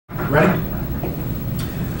Ready?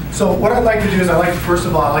 So what I'd like to do is first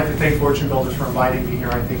of all, I'd like to thank Fortune Builders for inviting me here.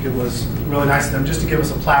 I think it was really nice of them just to give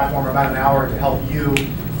us a platform about an hour to help you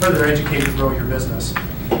further educate and grow your business.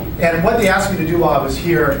 And what they asked me to do while I was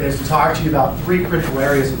here is to talk to you about 3 critical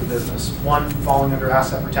areas of the business. One, falling under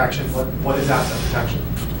asset protection. What is asset protection?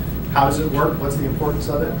 How does it work? What's the importance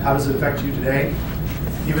of it? How does it affect you today?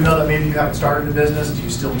 Even though that maybe you haven't started a business, do you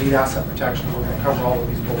still need asset protection? We're going to cover all of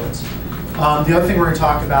these bullets. The other thing we're going to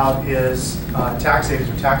talk about is tax savings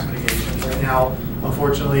or tax mitigation. Right now,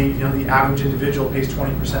 unfortunately, the average individual pays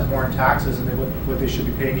 20% more in taxes than what they should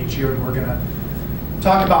be paying each year, and we're going to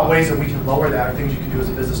talk about ways that we can lower that, or things you can do as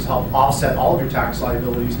a business to help offset all of your tax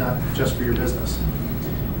liabilities, not just for your business.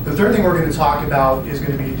 The third thing we're going to talk about is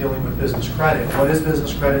going to be dealing with business credit. What is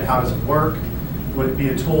business credit? How does it work? Would it be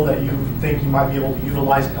a tool that you think you might be able to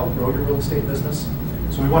utilize to help grow your real estate business?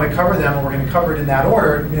 So we want to cover them, and we're going to cover it in that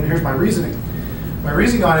order, and here's my reasoning. My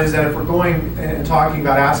reasoning on it is that if we're going and talking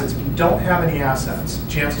about assets, if you don't have any assets,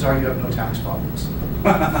 chances are you have no tax problems.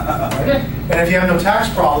 Right? And if you have no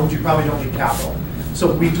tax problems, you probably don't need capital.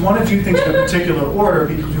 So we want to do things in a particular order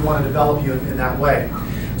because we want to develop you in that way.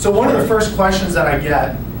 So one of the first questions that I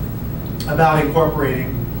get about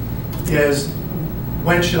incorporating is,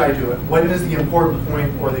 when should I do it? What is the important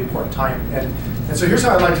point or the important time? And so here's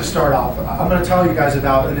how I'd like to start off. I'm going to tell you guys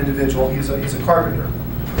about an individual. He's a carpenter.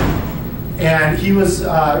 And he was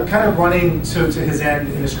kind of running to his end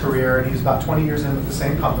in his career, and he was about 20 years in with the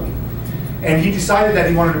same company. And he decided that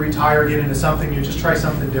he wanted to retire, get into something, just try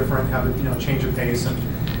something different, have a change of pace.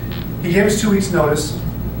 And he gave us 2 weeks notice,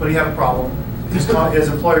 but he had a problem. His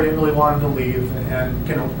employer didn't really want him to leave,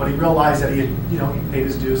 but he realized that he had he paid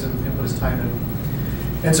his dues and put his time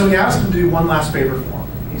in. And so he asked him to do one last favor for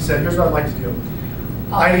him. He said, here's what I'd like to do.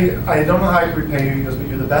 I don't know how I can repay you. He goes, but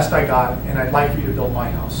you're the best I got, and I'd like for you to build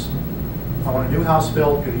my house. I want a new house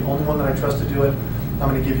built. You're the only one that I trust to do it. I'm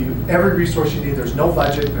going to give you every resource you need. There's no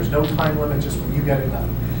budget. There's no time limit, just when you get it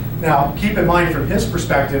done. Now, keep in mind, from his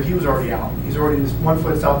perspective, he was already out. His 1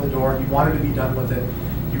 foot's out the door. He wanted to be done with it.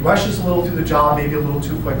 He rushes a little through the job, maybe a little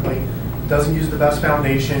too quickly. Doesn't use the best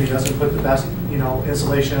foundation. He doesn't put the best,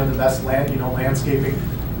 insulation and the best landscaping.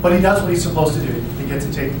 But he does what he's supposed to do. He gets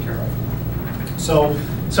it taken care of. So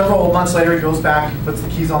several months later, he goes back, he puts the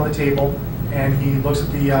keys on the table, and he looks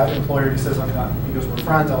at the employer. He says, he goes, we're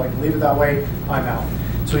friends. I like to leave it that way. I'm out.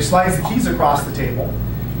 So he slides the keys across the table,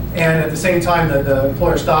 and at the same time, the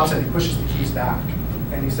employer stops and he pushes the keys back.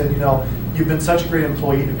 And he said, you've been such a great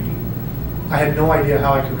employee to me. I had no idea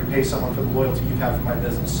how I could repay someone for the loyalty you've had for my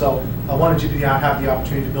business. So I wanted you to have the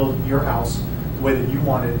opportunity to build your house the way that you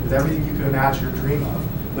wanted, with everything you could imagine or dream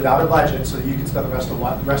of, without a budget, so that you can spend the rest of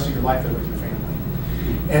your life there with your family.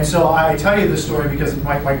 And so I tell you this story because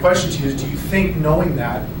my question to you is, do you think, knowing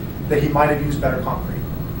that he might have used better concrete,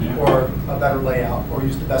 or a better layout, or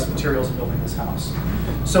used the best materials in building this house?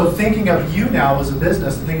 So thinking of you now as a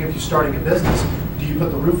business, and thinking of you starting a business, do you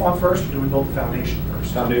put the roof on first, or do we build the foundation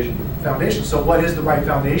first? Foundation. So what is the right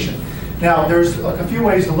foundation? Now, there's a few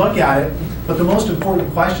ways to look at it, but the most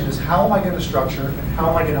important question is, how am I going to structure and how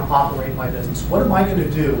am I going to operate my business? What am I going to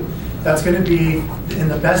do that's going to be in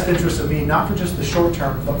the best interest of me, not for just the short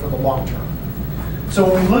term, but for the long term?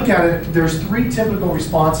 So when we look at it, there's 3 typical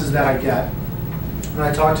responses that I get when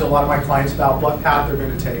I talk to a lot of my clients about what path they're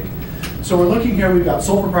going to take. So we're looking here, we've got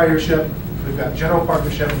sole proprietorship, we've got general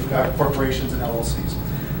partnership, we've got corporations and LLCs.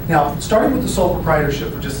 Now, starting with the sole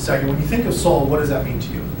proprietorship for just a second, when you think of sole, what does that mean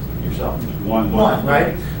to you? Yourself. One,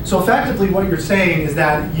 right? So effectively what you're saying is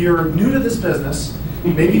that you're new to this business,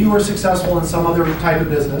 maybe you were successful in some other type of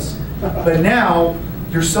business, but now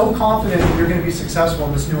you're so confident that you're going to be successful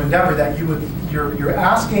in this new endeavor that you're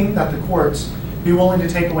asking that the courts be willing to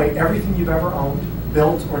take away everything you've ever owned,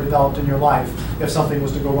 built, or developed in your life if something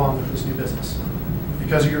was to go wrong with this new business.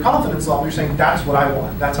 Because of your confidence level, you're saying, that's what I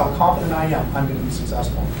want. That's how confident I am. I'm going to be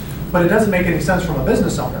successful. But it doesn't make any sense from a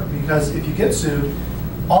business owner, because if you get sued,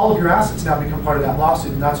 all of your assets now become part of that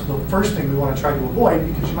lawsuit, and that's the first thing we want to try to avoid,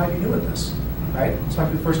 because you might be new at this, right? This might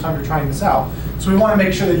be the first time you're trying this out. So we want to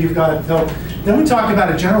make sure that you've got it built. Then we talk about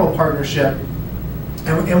a general partnership.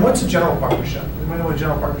 And what's a general partnership? Anybody know what a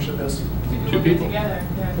general partnership is? 2 people together.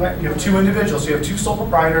 Yeah. Right. You have 2 individuals. So you have 2 sole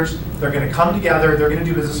proprietors. They're going to come together. They're going to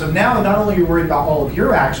do business. So now not only are you worried about all of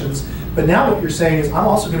your actions, but now what you're saying is, I'm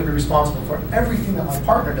also going to be responsible for everything that my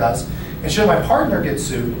partner does. And should my partner get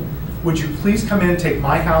sued, would you please come in, take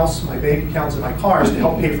my house, my bank accounts, and my cars to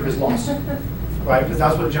help pay for his lawsuit? Right? Because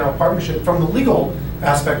that's what a general partnership, from the legal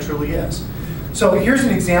aspect, truly is. So here's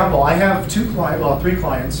an example. I have 3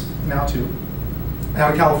 clients, now 2,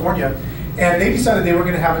 out of California. And they decided they were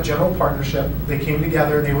going to have a general partnership. They came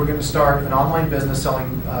together and they were going to start an online business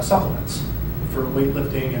selling supplements for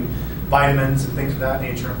weightlifting and vitamins and things of that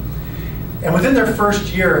nature. And within their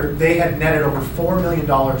first year, they had netted over $4 million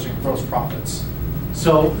in gross profits.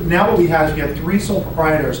 So now what we had is we had 3 sole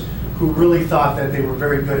proprietors who really thought that they were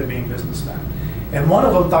very good at being businessmen. And one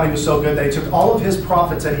of them thought he was so good that he took all of his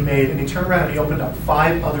profits that he made and he turned around and he opened up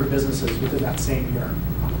 5 other businesses within that same year.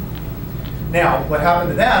 Now, what happened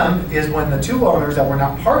to them is when the 2 owners that were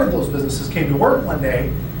not part of those businesses came to work one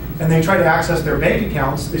day and they tried to access their bank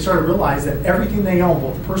accounts, they started to realize that everything they owned,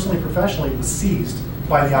 both personally and professionally, was seized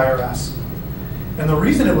by the IRS. And the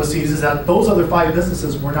reason it was seized is that those other 5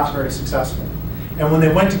 businesses were not very successful. And when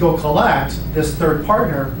they went to go collect, this third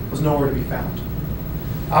partner was nowhere to be found.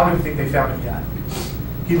 I don't even think they found him yet.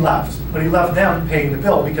 He left, but he left them paying the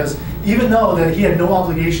bill because even though that he had no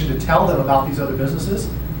obligation to tell them about these other businesses,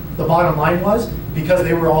 the bottom line was because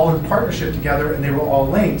they were all in partnership together and they were all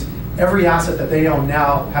linked, every asset that they owned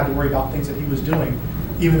now had to worry about things that he was doing,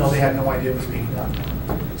 even though they had no idea it was being done.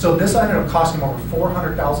 So this ended up costing them over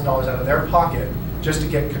 $400,000 out of their pocket just to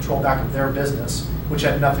get control back of their business, which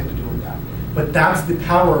had nothing to do with that. But that's the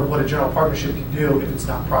power of what a general partnership can do if it's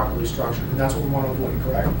not properly structured, and that's what we want to avoid,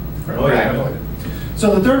 correct? Oh, yeah.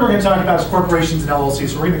 So the third we're going to talk about is corporations and LLCs.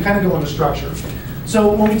 So we're going to kind of go into structure.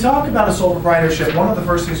 So when we talk about a sole proprietorship, one of the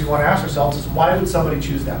first things we want to ask ourselves is why would somebody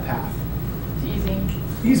choose that path? It's easy.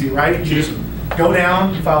 Easy, right? You just go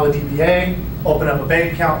down, you file a DBA, open up a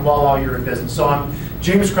bank account, and voila, you're in business. So I'm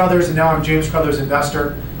James Crothers, and now I'm James Crothers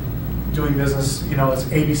Investor, doing business, as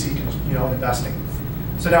ABC, investing.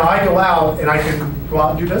 So now I go out and I can go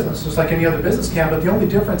out and do business, just like any other business can, but the only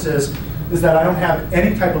difference is that I don't have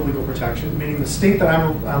any type of legal protection, meaning the state that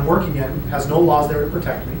I'm working in has no laws there to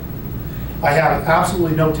protect me. I have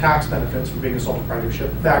absolutely no tax benefits for being a sole proprietorship.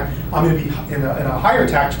 In fact, I'm going to be in a higher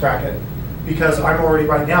tax bracket because I'm already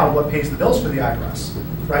right now what pays the bills for the IRS,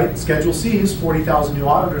 right? Schedule C's, 40,000 new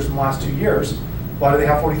auditors in the last 2 years. Why do they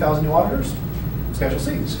have 40,000 new auditors? Schedule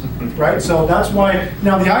C's, right? So that's why,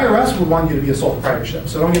 now the IRS would want you to be a sole proprietorship,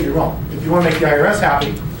 so don't get me wrong. If you want to make the IRS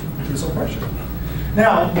happy, do a sole proprietorship.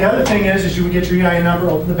 Now, the other thing is you would get your EIN number,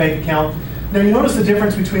 open the bank account. Now, you notice the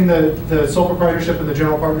difference between the sole proprietorship and the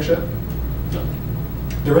general partnership? No.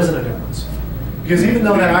 There isn't a difference. Because even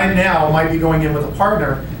though that I now might be going in with a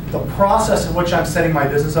partner, the process in which I'm setting my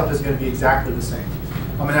business up is going to be exactly the same.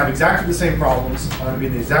 I'm going to have exactly the same problems. I'm going to be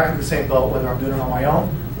in exactly the same boat, whether I'm doing it on my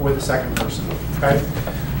own or with a second person, okay?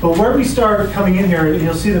 But where we start coming in here,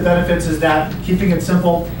 you'll see the benefits is that keeping it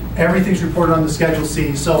simple, everything's reported on the Schedule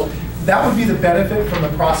C. So that would be the benefit from the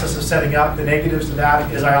process of setting up. The negatives to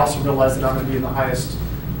that is I also realize that I'm going to be in the highest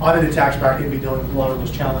audited tax bracket and be dealing with a lot of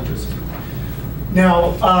those challenges.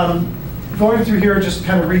 Now, going through here, just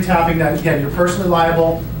kind of retapping that, again, you're personally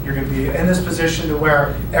liable. You're going to be in this position to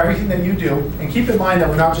where everything that you do, and keep in mind that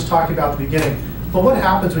we're not just talking about the beginning, but what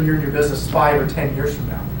happens when you're in your business 5 or 10 years from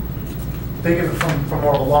now? Think of it from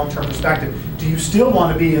more of a long-term perspective. Do you still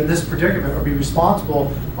want to be in this predicament or be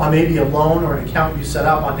responsible on maybe a loan or an account you set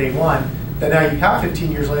up on day one that now you have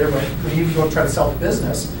 15 years later, but when you go try to sell the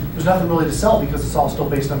business, there's nothing really to sell because it's all still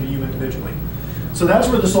based on you individually. So that's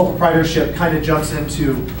where the sole proprietorship kind of jumps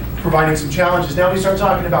into providing some challenges. Now we start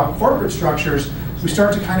talking about corporate structures, we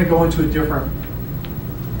start to kind of go into a different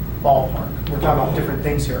ballpark. We're talking about different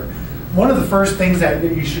things here. One of the first things that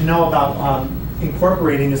you should know about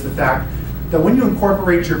incorporating is the fact that when you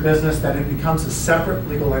incorporate your business, that it becomes a separate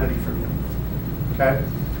legal entity from you, okay?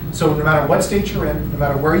 So no matter what state you're in, no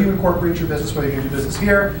matter where you incorporate your business, whether you're going to do business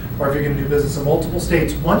here or if you're going to do business in multiple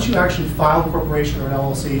states, once you actually file a corporation or an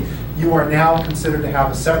LLC, you are now considered to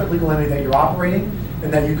have a separate legal entity that you're operating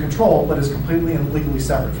and that you control, but is completely and legally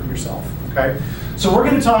separate from yourself, okay? So we're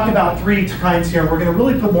going to talk about 3 kinds here. We're going to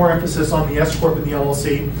really put more emphasis on the S Corp and the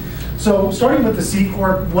LLC. So starting with the C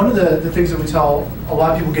Corp, one of the things that we tell a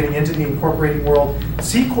lot of people getting into the incorporating world,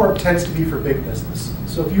 C Corp tends to be for big business.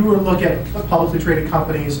 So if you were to look at publicly traded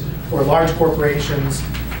companies or large corporations,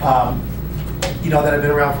 that have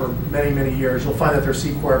been around for many, many years, you'll find that they're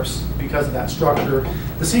C Corps because of that structure.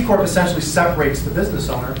 The C Corp essentially separates the business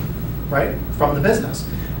owner, right, from the business,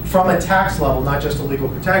 from a tax level, not just a legal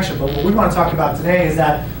protection. But what we want to talk about today is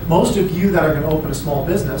that most of you that are going to open a small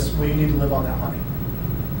business, well, you need to live on that money.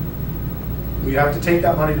 You have to take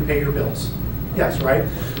that money to pay your bills. Yes, right?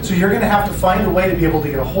 So you're going to have to find a way to be able to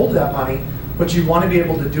get a hold of that money, but you want to be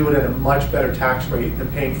able to do it at a much better tax rate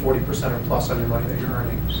than paying 40% or plus on your money that you're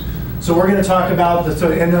earning. So we're going to talk about this.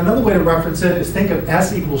 So, and another way to reference it is think of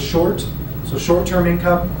S equals short. So short-term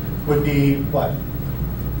income would be what?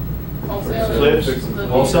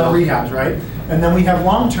 Wholesale rehabs, right? And then we have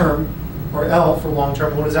long-term, or L for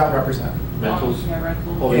long-term. What does that represent? Rentals. Yeah,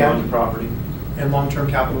 rentals. Holding on to property. and long-term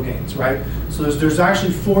capital gains, right? So there's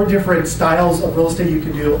actually 4 different styles of real estate you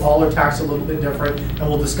can do. All are taxed a little bit different, and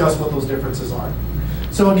we'll discuss what those differences are.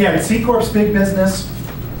 So again, C Corp's big business.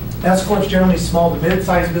 S Corp's generally small to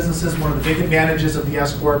mid-sized businesses. One of the big advantages of the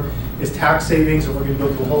S Corp is tax savings, and we're going to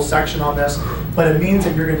go through a whole section on this. But it means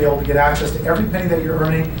that you're going to be able to get access to every penny that you're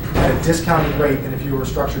earning at a discounted rate than if you were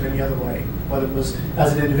structured any other way, whether it was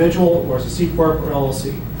as an individual or as a C Corp or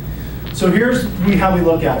LLC. So here's how we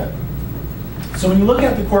look at it. So when you look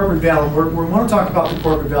at the corporate veil, and we want to talk about the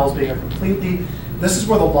corporate veil as being a completely, this is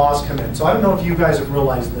where the laws come in. So I don't know if you guys have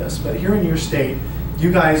realized this, but here in your state,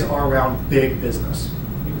 you guys are around big business.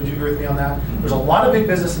 Would you agree with me on that? There's a lot of big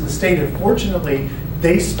business in the state, and fortunately,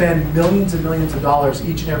 they spend millions and millions of dollars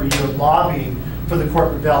each and every year lobbying for the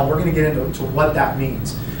corporate veil. We're going to get into what that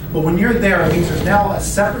means. But when you're there, it means there's now a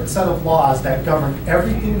separate set of laws that govern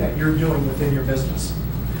everything that you're doing within your business.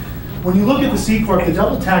 When you look at the C Corp, the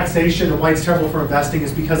double taxation and why it's terrible for investing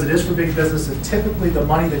is because it is for big business, and typically the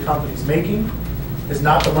money the company's making is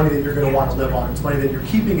not the money that you're going to want to live on. It's money that you're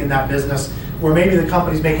keeping in that business, where maybe the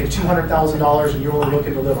company's making $200,000 and you're only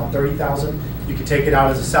looking to live on $30,000. You can take it out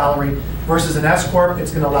as a salary. Versus an S Corp, it's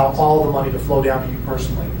going to allow all the money to flow down to you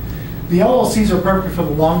personally. The LLCs are perfect for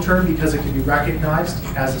the long term because it can be recognized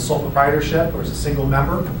as a sole proprietorship or as a single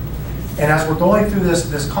member. And as we're going through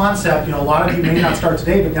this concept, a lot of you may not start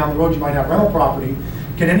today, but down the road you might have rental property.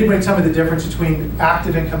 Can anybody tell me the difference between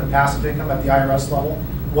active income and passive income at the IRS level?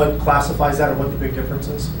 What classifies that, or what the big difference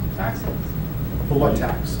is? Taxes. For what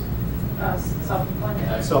tax?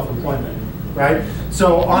 Self-employment. Self-employment, right?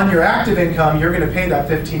 So on your active income, you're going to pay that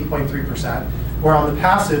 15.3%, where on the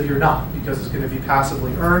passive, you're not, because it's going to be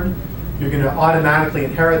passively earned. You're going to automatically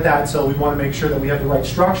inherit that, so we want to make sure that we have the right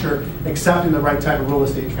structure, accepting the right type of real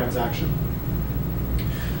estate transaction.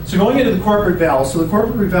 So going into the corporate veil, so the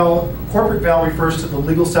corporate veil refers to the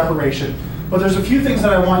legal separation, but there's a few things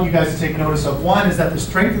that I want you guys to take notice of. One is that the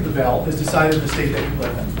strength of the veil is decided in the state that you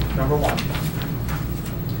live in, number one.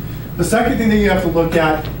 The second thing that you have to look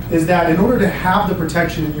at is that in order to have the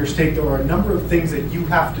protection in your state, there are a number of things that you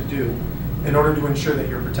have to do in order to ensure that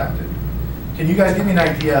you're protected. Can you guys give me an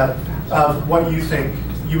idea of what you think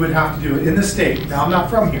you would have to do in the state? Now, I'm not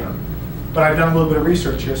from here, but I've done a little bit of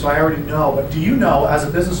research here, so I already know. But do you know, as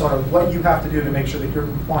a business owner, what you have to do to make sure that you're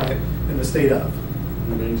compliant in the state of?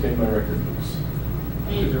 Maintain my record books.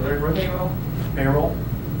 Payroll. Payroll?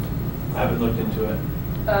 I haven't looked into it.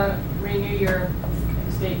 Renew your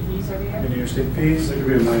state fees every year. Renew your state fees? It could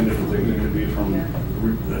be a million different things. It could be from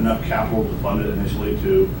enough capital to fund it initially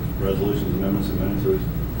to resolutions, amendments, and minutes. There's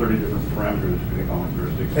 30 different parameters depending on what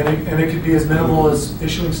jurisdiction. And it could be as minimal as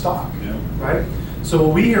issuing stock, Yeah. right? So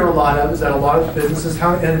what we hear a lot of is that a lot of businesses,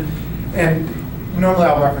 and normally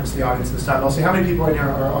I'll reference the audience this time. I'll say how many people in here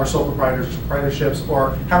are sole proprietorships,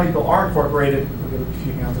 or how many people are incorporated. We'll give a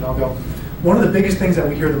few hands and I'll go. One of the biggest things that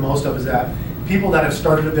we hear the most of is that people that have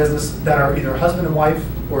started a business that are either husband and wife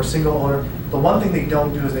or single owner, the one thing they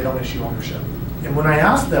don't do is they don't issue ownership. And when I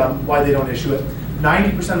ask them why they don't issue it,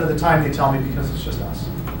 90% of the time they tell me because it's just us.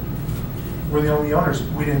 We're the only owners.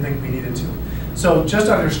 We didn't think we needed to. So just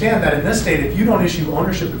understand that in this state, if you don't issue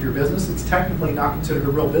ownership of your business, it's technically not considered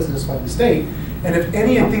a real business by the state. And if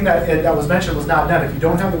anything that was mentioned was not done, if you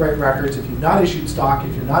don't have the right records, if you've not issued stock,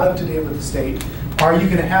 if you're not up to date with the state, are you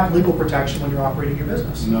going to have legal protection when you're operating your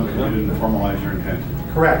business? No, because you didn't formalize your intent.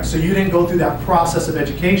 Correct. So you didn't go through that process of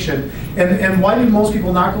education. And why do most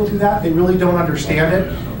people not go through that? They really don't understand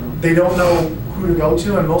it. They don't know who to go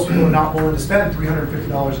to, and most people are not willing to spend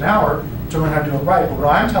 $350 an hour to learn how to do it right. But what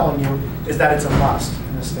I'm telling you is that it's a must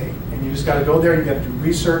in this state. And you just got to go there, you got to do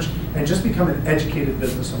research, and just become an educated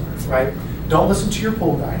business owner, right? Don't listen to your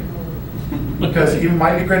pool guy. Because he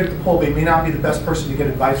might be great at the pool, but he may not be the best person to get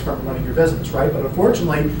advice from running your business, right? But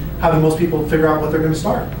unfortunately, how do most people figure out what they're going to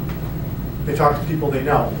start? They talk to people they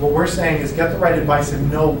know. What we're saying is get the right advice and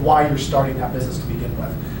know why you're starting that business to begin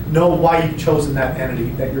with. Know why you've chosen that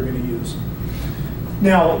entity that you're going to use.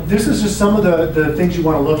 Now, this is just some of the things you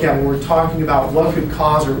want to look at when we're talking about what could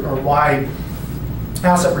cause or why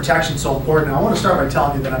asset protection is so important. I want to start by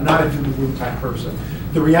telling you that I'm not a doom and gloom type person.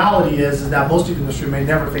 The reality is that most people in this room may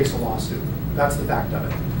never face a lawsuit. That's the fact of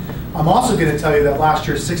it. I'm also going to tell you that last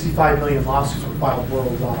year 65 million lawsuits were filed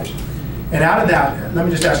worldwide. And out of that, let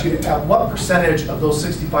me just ask you, at what percentage of those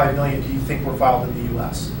 65 million do you think were filed in the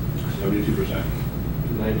US? 72%.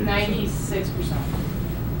 96%.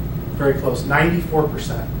 Very close,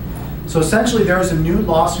 94%. So essentially there is a new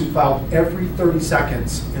lawsuit filed every 30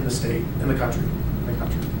 seconds in the state, in the country.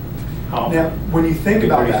 How? Now, when you think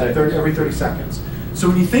about that, every 30 seconds. So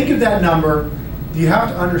when you think of that number, you have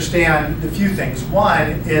to understand a few things. One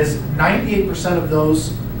is 98% of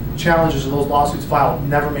those challenges or those lawsuits filed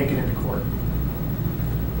never make it into court.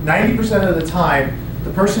 90% of the time,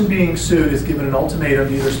 the person being sued is given an ultimatum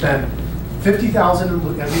to either spend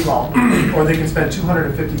 $50,000 and be wrong, or they can spend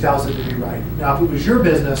 $250,000 to be right. Now, if it was your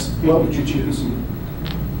business, what would you choose?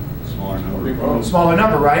 Smaller Be number. wrong. Smaller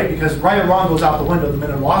number, right? Because right or wrong goes out the window the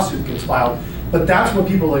minute a lawsuit gets filed. But that's what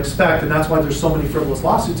people expect, and that's why there's so many frivolous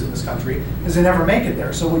lawsuits in this country, is they never make it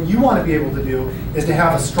there. So what you want to be able to do is to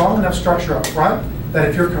have a strong enough structure up front that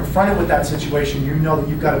if you're confronted with that situation, you know that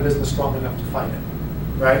you've got a business strong enough to fight it,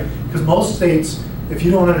 right? Because most states, if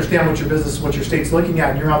you don't understand what your state's looking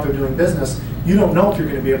at, and you're out there doing business, you don't know if you're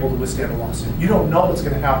going to be able to withstand a lawsuit. You don't know what's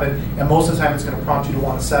going to happen, and most of the time it's going to prompt you to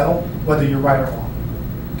want to settle, whether you're right or wrong.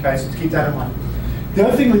 Okay, so keep that in mind. The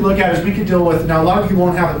other thing we look at is we can deal with, now a lot of you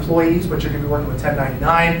won't have employees, but you're going to be working with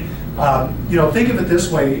 1099. You know, think of it this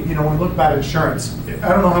way, you know, when we look about insurance, I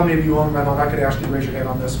don't know how many of you own rental, I'm not going to ask you to raise your hand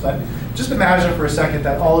on this, but just imagine for a second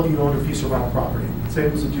that all of you owned a piece of rental property. Say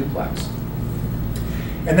it was a duplex.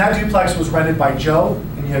 And that duplex was rented by Joe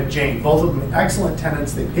and you had Jane. Both of them excellent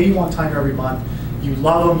tenants. They pay you on time every month. You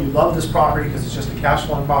love them. You love this property because it's just a cash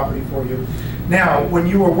flowing property for you. Now, when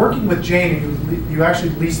you were working with Jane and you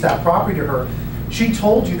actually leased that property to her, she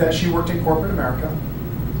told you that she worked in corporate America.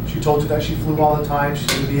 She told you that she flew all the time. She's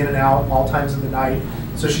going to be in and out all times of the night.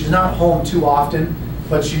 So she's not home too often,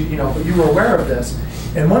 but but you were aware of this.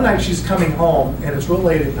 And one night she's coming home and it's real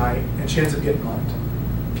late at night and she ends up getting mugged.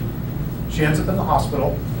 She ends up in the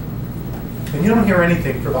hospital, and you don't hear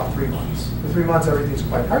anything for about 3 months. For 3 months, everything's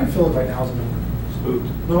quiet. How are you feeling right now as a member? Spooked.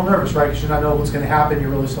 A little nervous, right? Because you don't know what's going to happen. You're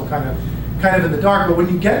really still kind of in the dark. But when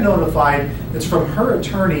you get notified, it's from her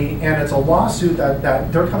attorney, and it's a lawsuit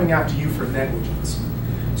that they're coming after you for negligence.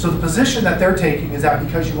 So the position that they're taking is that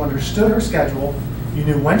because you understood her schedule, you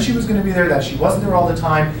knew when she was going to be there, that she wasn't there all the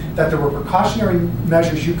time, that there were precautionary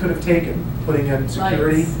measures you could have taken, putting in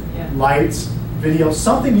security, lights, video,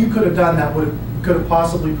 something you could have done that could have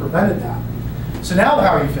possibly prevented that. So now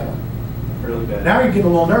how are you feeling? Really bad. Now you're getting a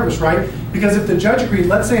little nervous, right? Because if the judge agreed,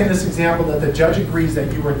 let's say in this example that the judge agrees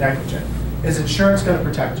that you were negligent, is insurance going to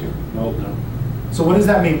protect you? No. So what does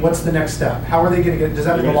that mean? What's the next step? How are they going to get, does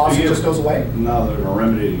that mean the lawsuit just goes away? No, they're going to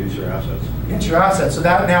remedy against your assets. Against your assets. So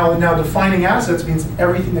that now defining assets means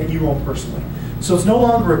everything that you own personally. So it's no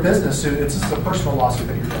longer a business suit, it's just a personal lawsuit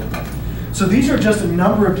that you're dealing with. So these are just a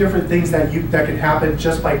number of different things that can happen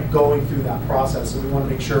just by going through that process, and we want to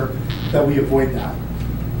make sure that we avoid that.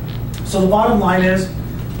 So the bottom line is,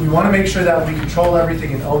 we want to make sure that we control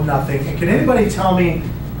everything and own nothing. And can anybody tell me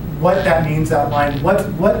what that means, that line? What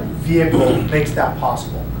vehicle makes that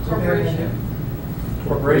possible?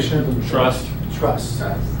 Corporation. Trust. Trust,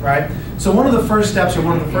 right? So one of the first steps, or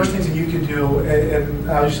one of the first things that you can do, and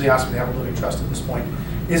I usually ask them to have a living trust at this point,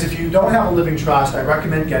 is if you don't have a living trust, I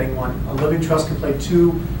recommend getting one. A living trust can play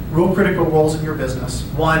two real critical roles in your business.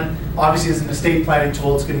 One, obviously, is an estate planning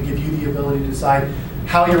tool. It's going to give you the ability to decide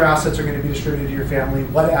how your assets are going to be distributed to your family,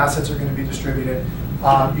 what assets are going to be distributed.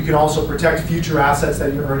 You can also protect future assets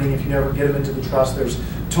that you're earning if you never get them into the trust. There's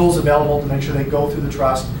tools available to make sure they go through the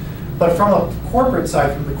trust. But from a corporate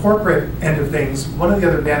side, from the corporate end of things, one of the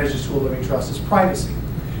other advantages to a living trust is privacy.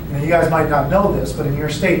 And you guys might not know this, but in your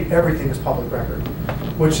state, everything is public record.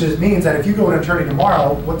 Which means that if you go to an attorney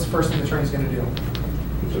tomorrow, what's the first thing the attorney's going to do?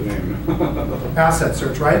 What's the name? Asset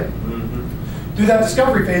search, right? Mm-hmm. Through that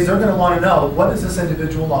discovery phase, they're going to want to know, what does this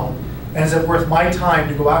individual own? And is it worth my time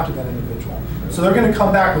to go after that individual? So they're going to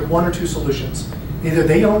come back with one or two solutions. Either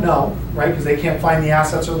they don't know, right, because they can't find the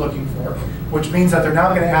assets they're looking for, which means that they're now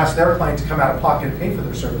going to ask their client to come out of pocket and pay for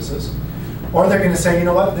their services. Or they're going to say, you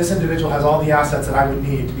know what, this individual has all the assets that I would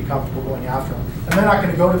need to be comfortable going after them. And they're not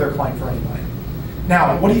going to go to their client for any money.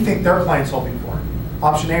 Now, what do you think their client's hoping for?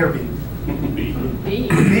 Option A or B? B.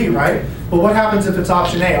 B, right? But what happens if it's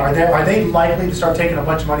option A? Are they likely to start taking a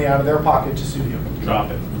bunch of money out of their pocket to sue you?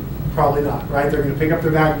 Drop it. Probably not, right? They're going to pick up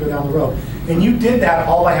their bag and go down the road. And you did that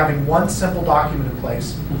all by having one simple document in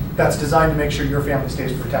place that's designed to make sure your family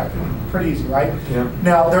stays protected. Pretty easy, right? Yeah.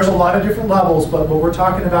 Now, there's a lot of different levels, but what we're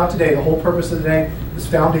talking about today, the whole purpose of today, is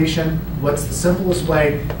foundation. What's the simplest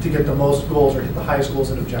way to get the most goals or hit the highest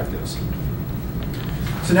goals and objectives?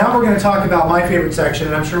 So now we're going to talk about my favorite section,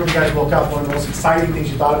 and I'm sure when you guys woke up, one of the most exciting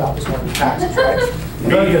things you thought about this morning was taxes, right?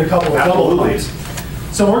 You're going to get a couple of double points.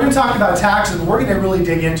 So we're going to talk about taxes, and we're going to really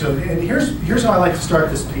dig into it. And here's how I like to start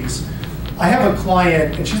this piece. I have a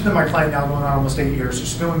client, and she's been my client now going on almost 8 years, so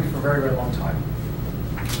she's been with me for a very, very long time.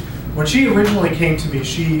 When she originally came to me,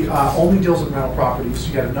 she only deals with rental properties.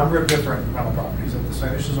 She had a number of different rental properties. At this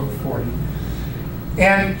time, she was over 40.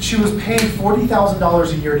 And she was paying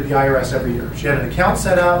 $40,000 a year to the IRS every year. She had an account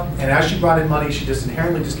set up, and as she brought in money, she just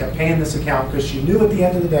inherently just kept paying this account because she knew at the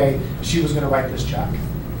end of the day she was going to write this check,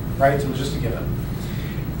 right? So it was just a given.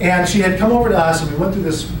 And she had come over to us, and we went through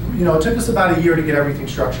this. You know, it took us about a year to get everything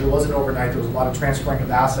structured. It wasn't overnight. There was a lot of transferring of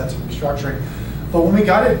assets and restructuring. But when we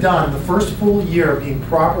got it done, the first full year being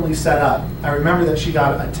properly set up, I remember that she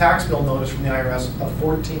got a tax bill notice from the IRS of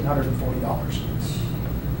 $1,440.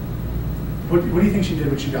 What do you think she did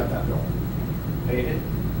when she got that bill? Paid it.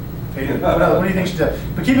 Paid it. What do you think she did?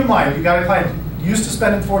 But keep in mind, you got a client used to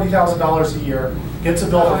spending $40,000 a year, gets a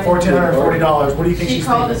bill for $1,440. What do you think she's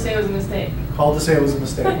called to thinking? say it was a mistake. Called to say it was a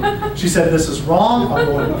mistake. She said, this is wrong, I'm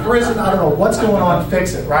going to prison, I don't know what's going on,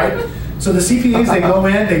 fix it, right? So the CPAs, they go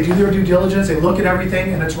in, they do their due diligence, they look at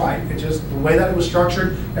everything, and it's right. It just, the way that it was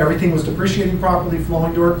structured, everything was depreciating properly,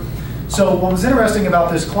 flowing to her. So what was interesting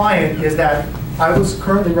about this client is that I was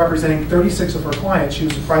currently representing 36 of her clients. She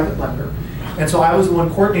was a private lender. And so I was the one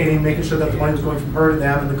coordinating, making sure that the money was going from her to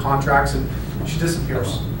them and the contracts, and she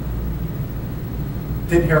disappears.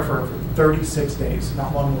 Didn't hear from her for 36 days,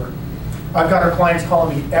 not one word. I've got her clients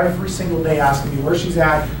calling me every single day asking me where she's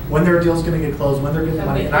at, when their deal's going to get closed, when they're getting the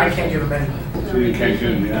money, and I can't give them anything. So you can't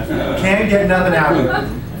get it. Can't get nothing out of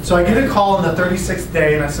it. So I get a call on the 36th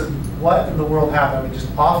day, and I said, what in the world happened? I mean, just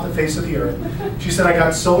off the face of the earth. She said, I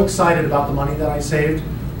got so excited about the money that I saved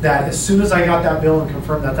that as soon as I got that bill and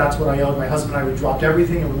confirmed that that's what I owed, my husband and I, we dropped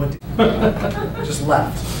everything and we went to just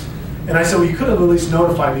left. And I said, well, you could have at least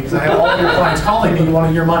notified me because I have all of your clients calling me, you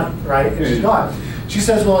wanted your money, right? And she's gone. She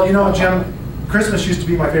says, well, you know what, Jim, Christmas used to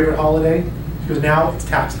be my favorite holiday. She goes, now it's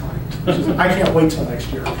tax time. She says, I can't wait till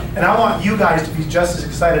next year. And I want you guys to be just as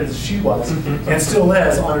excited as she was and still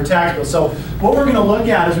is on her tax bill. So what we're going to look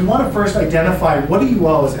at is we want to first identify what do you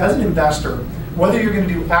owe as an investor, whether you're going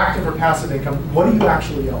to do active or passive income, what do you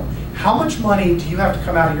actually owe? How much money do you have to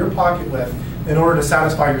come out of your pocket with in order to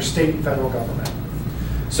satisfy your state and federal government?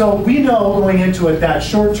 So we know going into it that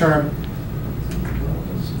short-term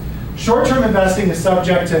investing is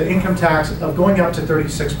subject to income tax of going up to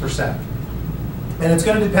 36%. And it's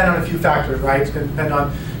going to depend on a few factors, right? It's going to depend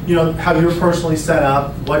on, you know, how you're personally set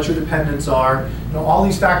up, what your dependents are, you know, all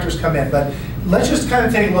these factors come in. But let's just kind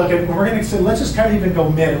of take a look at, we're going to say, let's just kind of even go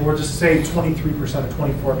mid, and we'll just say 23%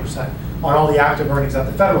 or 24% on all the active earnings at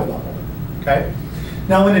the federal level, okay?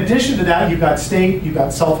 Now, in addition to that, you've got state, you've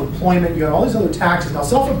got self-employment, you've got all these other taxes. Now,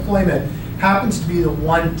 self-employment happens to be the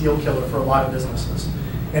one deal killer for a lot of businesses.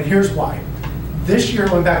 And here's why. This year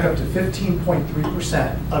went back up to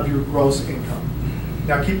 15.3% of your gross income.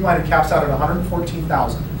 Now keep in mind it caps out at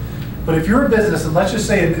 $114,000. But if you're a business, and let's just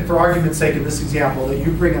say, for argument's sake in this example, that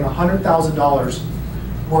you bring in $100,000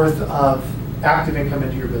 worth of active income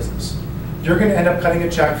into your business, you're going to end up cutting a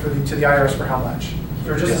check to the IRS for how much?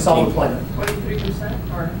 For just a self-employment. 23%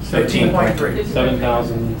 or? 15.3.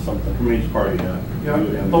 7,000 something. From each party, yeah.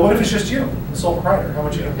 Yeah. But what if it's just you, the sole proprietor? How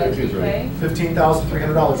much you gonna pay?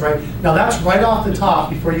 $15,300, right? Now that's right off the top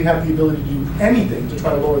before you have the ability to do anything to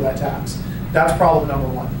try to lower that tax. That's problem number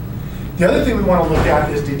one. The other thing we want to look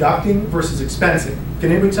at is deducting versus expensing.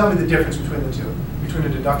 Can anybody tell me the difference between the two? Between a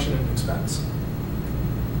deduction and an expense?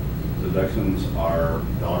 Deductions are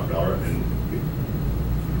dollar for dollar, and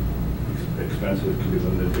expenses can be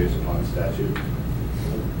limited based upon statute.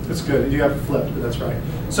 That's good. You have it flipped, but that's right.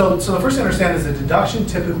 So the first thing to understand is that deduction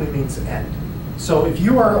typically means end. So if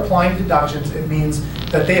you are applying deductions, it means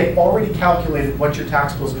that they have already calculated what your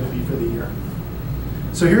tax bill is going to be for the year.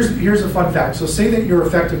 So here's a fun fact. So say that your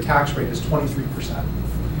effective tax rate is 23%,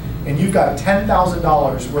 and you've got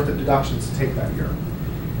 $10,000 worth of deductions to take that year.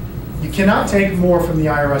 You cannot take more from the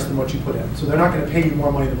IRS than what you put in. So they're not going to pay you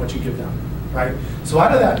more money than what you give them, right? So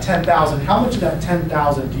out of that $10,000, how much of that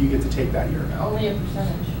 $10,000 do you get to take that year? Only a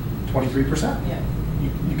percentage. 23%. Yeah.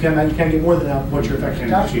 You can't get more than that. What your effective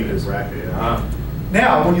tax rate is. Bracket, yeah.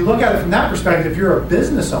 Now, when you look at it from that perspective, if you're a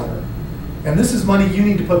business owner, and this is money you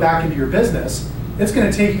need to put back into your business, it's going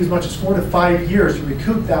to take you as much as 4 to 5 years to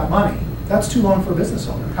recoup that money. That's too long for a business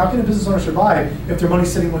owner. How can a business owner survive if their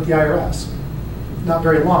money's sitting with the IRS? Not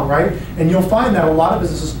very long, right? And you'll find that a lot of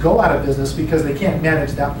businesses go out of business because they can't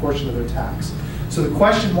manage that portion of their tax. So the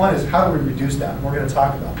question one is, how do we reduce that? And we're going to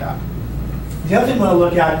talk about that. The other thing we want to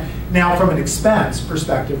look at now from an expense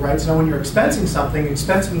perspective, right? So now when you're expensing something,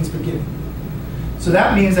 expense means beginning. So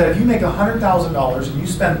that means that if you make $100,000 and you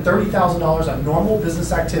spend $30,000 on normal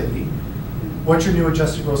business activity, what's your new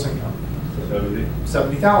adjusted gross income?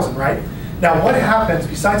 70,000, right? Now what happens,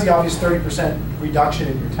 besides the obvious 30% reduction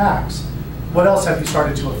in your tax, what else have you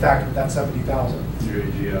started to affect with that 70,000? Your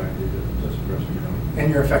AGI, that's gross income.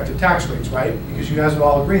 And your effective tax rates, right? Because you guys would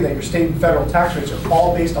all agree that your state and federal tax rates are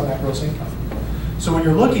all based on that gross income. So when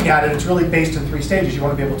you're looking at it, it's really based in 3 stages. You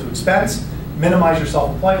want to be able to expense, minimize your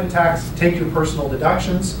self-employment tax, take your personal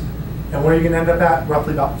deductions, and where are you going to end up at?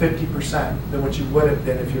 Roughly about 50% than what you would have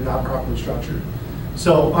been if you're not properly structured.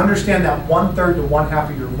 So understand that 1/3 to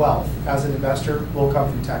 1/2 of your wealth as an investor will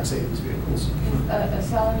come through tax savings vehicles. A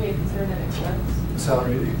salary considered an expense?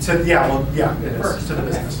 Salary, yeah, it is First, to the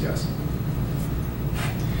okay. business, yes.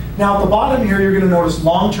 Now at the bottom here, you're going to notice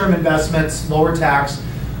long-term investments, lower tax.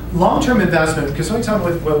 Long-term investment, because somebody tell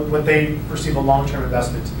me what they perceive a long-term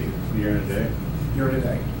investment to be. Year and a day, Year and a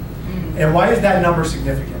day. And why is that number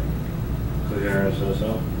significant? so the IRS says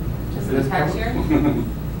so. Just in the tax year?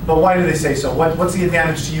 But why do they say so? What's the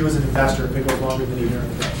advantage to you as an investor if it goes longer than a year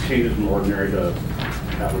and a day? Changes from ordinary to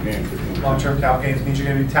capital gain. 15%. Long-term capital gains means you're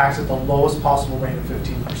going to be taxed at the lowest possible rate of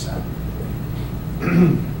 15%. So you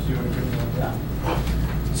want to agree with that.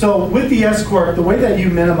 So with the S Corp, the way that you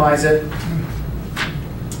minimize it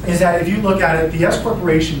is that if you look at it, the S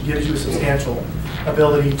Corporation gives you a substantial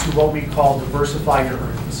ability to what we call diversify your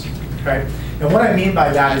earnings, okay? And what I mean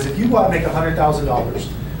by that is if you go out and make $100,000,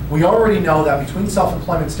 we already know that between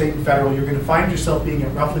self-employment, state and federal, you're going to find yourself being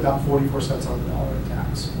at roughly about 44 cents on the dollar in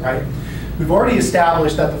tax, right? We've already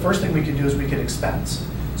established that the first thing we can do is we can expense.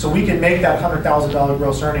 So we can make that $100,000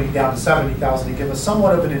 gross earning down to $70,000 and give us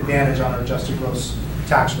somewhat of an advantage on our adjusted gross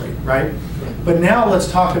tax rate, right? But now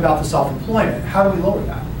let's talk about the self-employment. How do we lower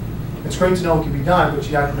that? It's great to know it can be done, but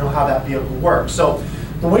you have to know how that vehicle works. So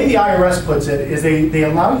the way the IRS puts it is they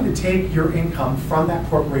allow you to take your income from that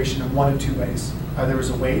corporation in one of 2 ways. Either as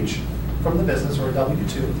a wage from the business or a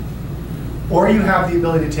W-2, or you have the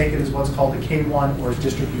ability to take it as what's called a K-1 or a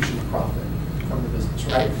distribution of profit from the business,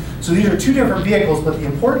 right? So these are 2 different vehicles, but the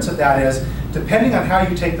importance of that is depending on how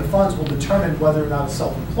you take the funds will determine whether or not a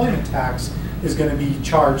self-employment tax is going to be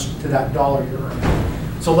charged to that dollar you're earning.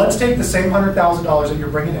 So let's take the same $100,000 that you're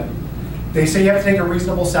bringing in. They say you have to take a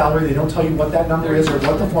reasonable salary. They don't tell you what that number is or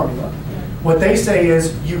what the formula. What they say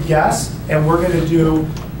is you guess, and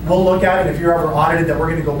we'll look at it. If you're ever audited, then we're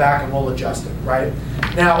going to go back and we'll adjust it, right?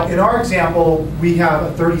 Now, in our example, we have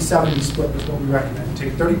a 30-70 split is what we recommend.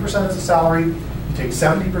 You take 30% as a salary, you take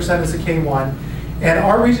 70% as a K-1. And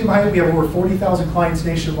our reason behind it, we have over 40,000 clients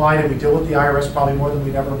nationwide, and we deal with the IRS probably more than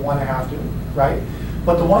we'd ever want to have to, right?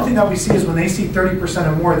 But the one thing that we see is when they see 30%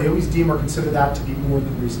 or more, they always deem or consider that to be more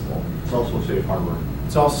than reasonable. It's also a safe harbor.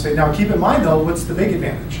 It's also say, now keep in mind though, what's the big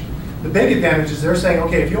advantage? The big advantage is they're saying,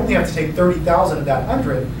 okay, if you only have to take 30,000 of that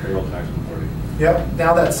 100, Payroll tax authority. yep,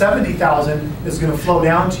 now that 70,000 is going to flow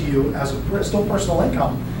down to you as still personal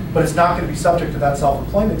income, but it's not going to be subject to that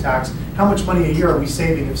self-employment tax. How much money a year are we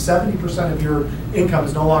saving? If 70% of your income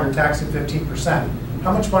is no longer taxed at 15%,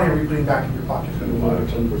 how much money are we putting back in your pocket?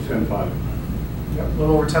 10.5. Yep, a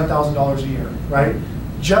little over $10,000 a year, right?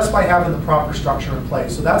 Just by having the proper structure in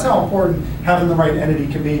place. So that's how important having the right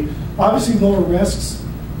entity can be. Obviously, lower risks.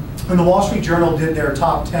 When the Wall Street Journal did their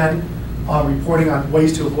top 10 reporting on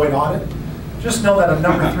ways to avoid audit, just know that a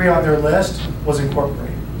number 3 on their list was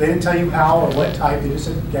incorporated. They didn't tell you how or what type, they just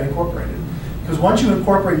said get incorporated. Because once you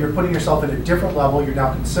incorporate, you're putting yourself at a different level. You're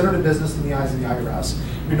now considered a business in the eyes of the IRS.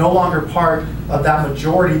 You're no longer part of that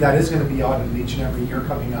majority that is going to be audited each and every year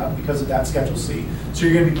coming up because of that Schedule C. So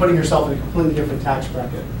you're going to be putting yourself in a completely different tax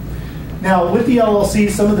bracket. Now, with the LLC,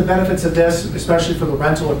 some of the benefits of this, especially for the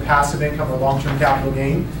rental or passive income or long-term capital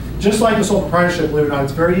gain, just like the sole proprietorship, believe it or not,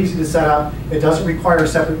 it's very easy to set up. It doesn't require a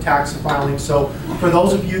separate tax filing. So for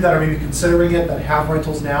those of you that are maybe considering it, that have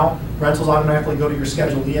rentals now, rentals automatically go to your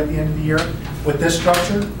Schedule E at the end of the year. With this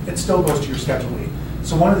structure, it still goes to your Schedule E.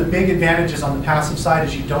 So one of the big advantages on the passive side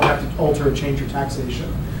is you don't have to alter or change your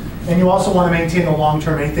taxation. And you also want to maintain the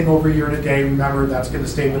long-term, anything over a year and a day, remember that's going to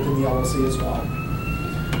stay within the LLC as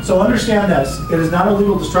well. So understand this, it is not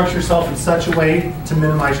illegal to structure yourself in such a way to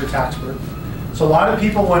minimize your tax burden. So a lot of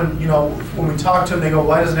people, when we talk to them, they go,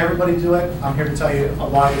 why doesn't everybody do it? I'm here to tell you a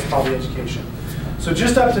lot of it's probably education. So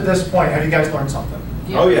just up to this point, have you guys learned something?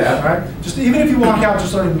 Yeah. Oh, yeah. All right? Just even if you walk out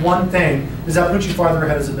just learning one thing, does that put you farther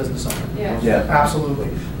ahead as a business owner? Yeah. Yeah. Absolutely.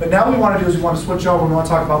 But now what we want to do is we want to switch over and we want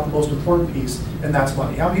to talk about the most important piece, and that's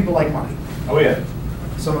money. How many people like money? Oh, yeah.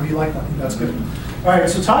 Some of you like money. That's good. All right,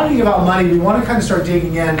 so talking about money, we want to kind of start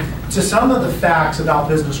digging in to some of the facts about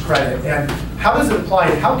business credit and how does it apply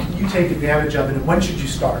and how can you take advantage of it and when should you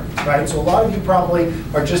start, right? So a lot of you probably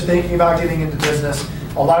are just thinking about getting into business.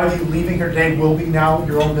 A lot of you leaving here today will be now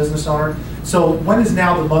your own business owner. So when is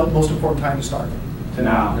now the most important time to start?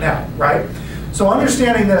 Now. Now, right? So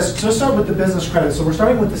understanding this, let's start with the business credit. So we're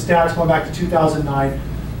starting with the stats going back to 2009.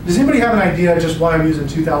 Does anybody have an idea just why I'm using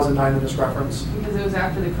 2009 in this reference? Because it was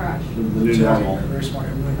after the crash. The new normal. Very smart.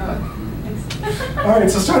 Everybody. Oh, thanks. All right,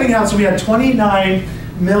 so starting out, so we had 29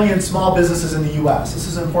 million small businesses in the US. This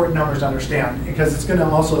is important numbers to understand because it's going to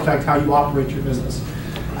also affect how you operate your business.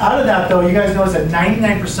 Out of that though, you guys notice that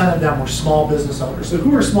 99% of them were small business owners. So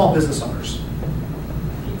who are small business owners?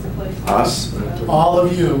 Pizza place. Us. All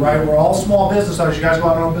of you, right? We're all small business owners. You guys go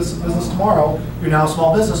out and own business tomorrow, you're now a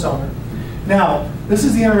small business owner. Now, this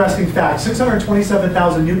is the interesting fact.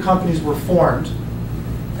 627,000 new companies were formed.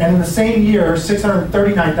 And in the same year,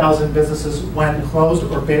 639,000 businesses went closed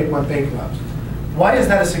or went bankrupt. Why is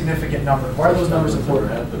that a significant number? Why are those numbers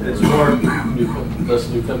important? It's more less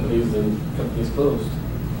new companies than companies closed.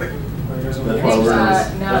 That's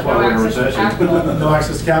why we're in a recession. No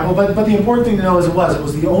access to capital, but the important thing to know is it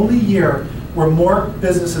was the only year where more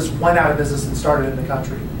businesses went out of business than started in the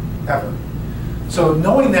country, ever. So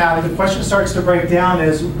knowing that, the question starts to break down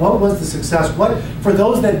is, what was the success? What, for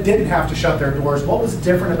those that didn't have to shut their doors, what was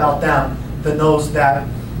different about them than those that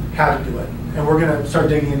had to do it? And we're gonna start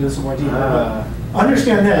digging into this in more detail.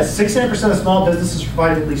 Understand this, 69% of small businesses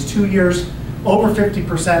survived at least 2 years, over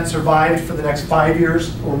 50% survived for the next 5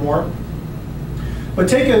 years or more. But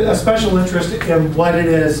take a special interest in what it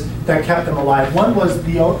is that kept them alive. One was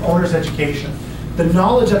the owner's education. The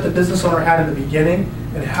knowledge that the business owner had in the beginning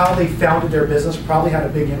and how they founded their business probably had a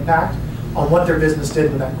big impact on what their business did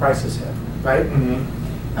when that crisis hit, right?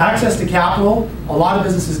 Mm-hmm. Access to capital, a lot of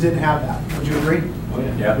businesses didn't have that. Would you agree? Oh,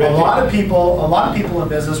 yeah. A lot of people in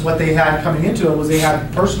business, what they had coming into it was they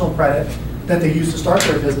had personal credit that they used to start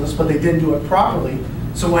their business, but they didn't do it properly.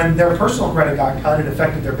 So when their personal credit got cut, it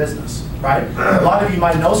affected their business, right? A lot of you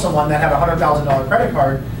might know someone that had a $100,000 credit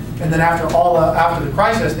card, and then after the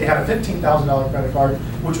crisis, they had a $15,000 credit card,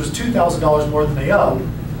 which was $2,000 more than they owed,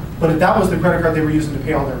 but that was the credit card they were using to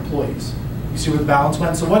pay all their employees. You see where the balance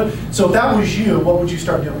went? So if that was you, what would you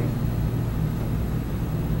start doing?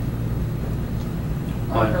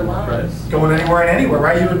 Going anywhere and anywhere,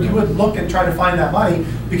 right? You would look and try to find that money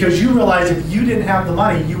because you realize if you didn't have the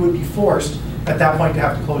money, you would be forced at that point to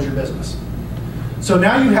have to close your business. So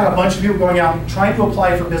now you had a bunch of people going out trying to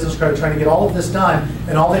apply for business credit, trying to get all of this done,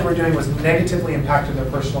 and all they were doing was negatively impacting their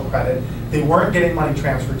personal credit. They weren't getting money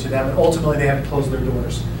transferred to them, and ultimately they had to close their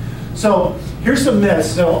doors. So here's some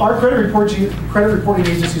myths. So are credit reporting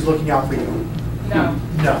agencies looking out for you? No.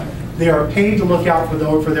 No. They are paid to look out for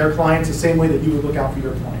their clients the same way that you would look out for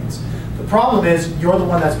your clients. The problem is you're the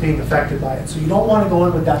one that's being affected by it. So you don't want to go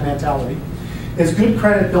in with that mentality. Is good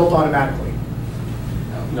credit built automatically?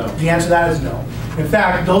 No. The answer to that is no. In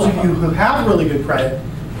fact, those of you who have really good credit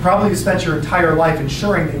probably spent your entire life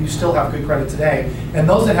ensuring that you still have good credit today. And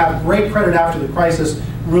those that have great credit after the crisis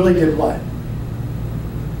really did what?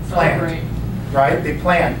 Planned. Right? They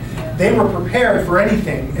planned. They were prepared for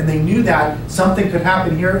anything, and they knew that something could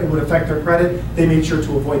happen here, it would affect their credit. They made sure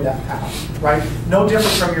to avoid that path, right? No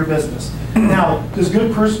different from your business. Now, does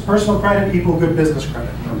good personal credit equal good business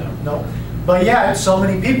credit? No. But yet, so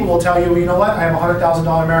many people will tell you, well, you know what, I have a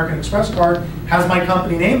 $100,000 American Express card, has my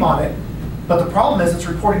company name on it, but the problem is it's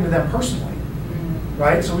reporting to them personally,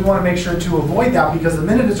 right? So we want to make sure to avoid that, because the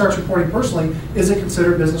minute it starts reporting personally, is it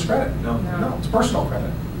considered business credit? No, it's personal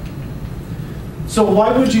credit. So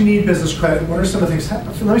why would you need business credit? What are some of the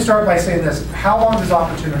things? Let me start by saying this. How long does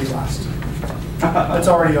opportunity last? It's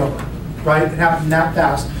already over, right? It happened that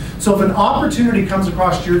fast. So if an opportunity comes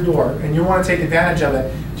across your door and you want to take advantage of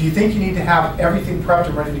it, do you think you need to have everything prepped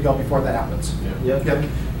and ready to go before that happens? Yeah. Yep.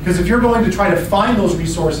 Because if you're going to try to find those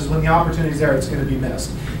resources when the opportunity is there, it's going to be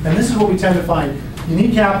missed. And this is what we tend to find. You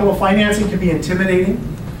need capital. Financing can be intimidating.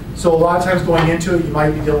 So a lot of times going into it, you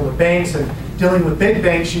might be dealing with banks, and dealing with big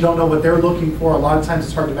banks, you don't know what they're looking for. A lot of times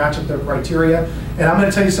it's hard to match up their criteria. And I'm going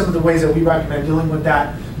to tell you some of the ways that we recommend dealing with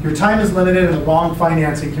that. Your time is limited and the wrong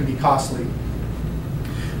financing can be costly.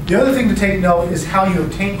 The other thing to take note is how you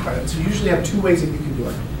obtain credit. So you usually have two ways that you can do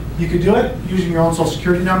it. You could do it using your own social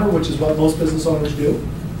security number, which is what most business owners do.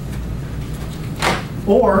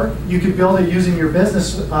 Or you could build it using your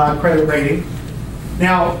business credit rating.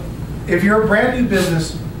 Now, if you're a brand new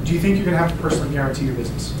business, do you think you're going to have to personally guarantee your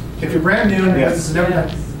business? If you're brand new and your business has never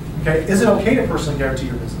done, okay, is it okay to personally guarantee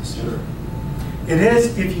your business? Sure. It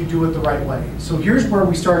is if you do it the right way. So here's where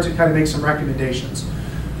we start to kind of make some recommendations.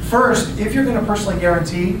 First, if you're going to personally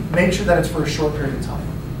guarantee, make sure that it's for a short period of time,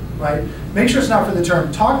 right? Make sure it's not for the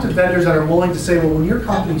term. Talk to vendors that are willing to say, well, when your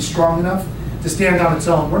company's strong enough to stand on its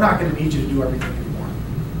own, we're not going to need you to do everything anymore.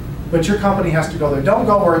 But your company has to go there. Don't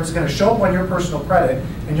go where it's going to show up on your personal credit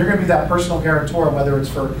and you're going to be that personal guarantor, whether it's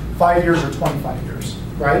for 5 years or 25 years,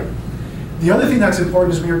 right? The other thing that's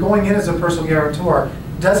important is when you're going in as a personal guarantor,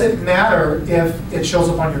 does it matter if it shows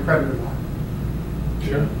up on your credit or not?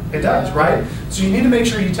 Sure. It does, right? So you need to make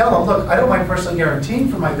sure you tell them, look, I don't mind personally guaranteeing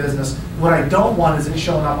for my business. What I don't want is it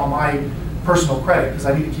showing up on my personal credit because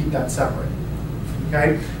I need to keep that separate.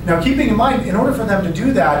 Okay? Now keeping in mind, in order for them to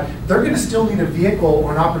do that, they're going to still need a vehicle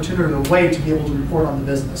or an opportunity or a way to be able to report on the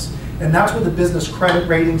business. And that's where the business credit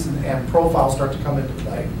ratings and profiles start to come into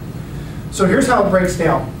play. So here's how it breaks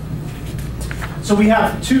down. So we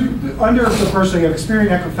have two, under the personal, you have Experian,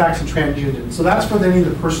 Equifax, and TransUnion. So that's for any of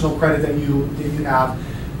the personal credit that you have.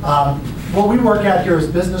 What we work at here is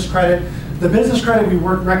business credit. The business credit we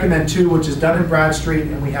recommend two, which is Dun & Bradstreet,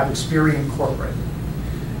 and we have Experian Corporate.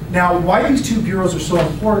 Now, why these two bureaus are so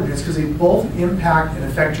important is because they both impact and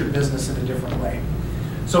affect your business in a different way.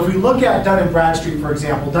 So if we look at Dun & Bradstreet, for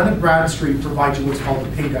example, Dun & Bradstreet provides you what's called the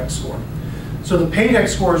PAYDEX score. So the PAYDEX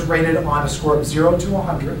score is rated on a score of 0 to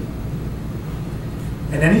 100.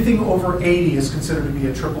 And anything over 80 is considered to be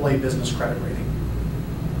a AAA business credit rating.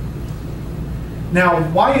 Now,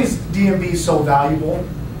 why is D&B so valuable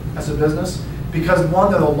as a business? Because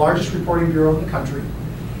one, they're the largest reporting bureau in the country.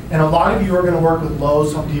 And a lot of you are going to work with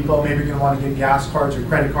Lowe's, Home Depot, maybe you're going to want to get gas cards or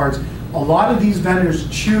credit cards. A lot of these vendors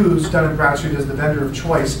choose Dun & Bradstreet as the vendor of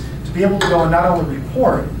choice to be able to go and not only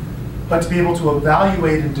report, but to be able to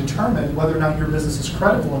evaluate and determine whether or not your business is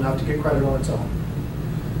credible enough to get credit on its own.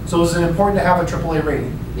 So is it important to have a AAA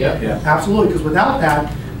rating? Yeah. Absolutely, because without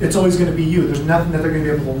that, it's always going to be you. There's nothing that they're going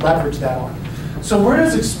to be able to leverage that on. So where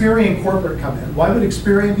does Experian Corporate come in? Why would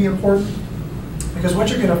Experian be important? Because what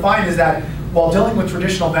you're going to find is that while dealing with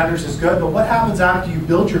traditional vendors is good, but what happens after you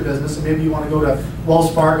build your business and maybe you want to go to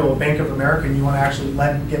Wells Fargo or Bank of America and you want to actually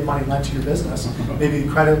get money lent to your business, maybe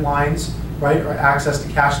credit lines, right, or access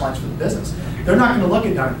to cash lines for the business. They're not going to look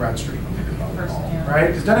at Dun & Bradstreet, right?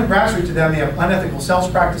 Because Dun & Bradstreet, to them, they have unethical sales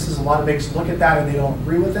practices. A lot of banks look at that and they don't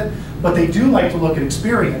agree with it. But they do like to look at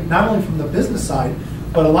Experian, not only from the business side,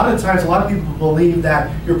 but a lot of times, a lot of people believe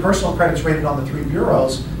that your personal credit's rated on the 3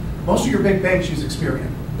 bureaus. Most of your big banks use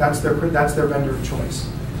Experian. That's their vendor of choice.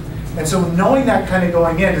 And so knowing that kind of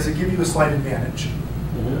going in, does it give you a slight advantage?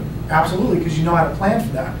 Mm-hmm. Absolutely, because you know how to plan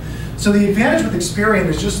for that. So the advantage with Experian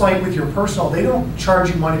is just like with your personal, they don't charge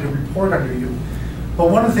you money to report under you. But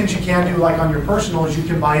one of the things you can do, like on your personal, is you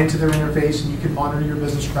can buy into their interface and you can monitor your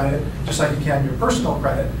business credit, just like you can your personal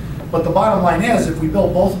credit. But the bottom line is, if we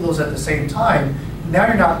build both of those at the same time, now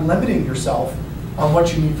you're not limiting yourself on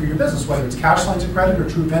what you need for your business, whether it's cash lines of credit or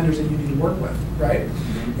true vendors that you need to work with, right?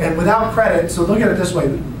 And without credit, so look at it this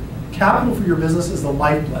way, capital for your business is the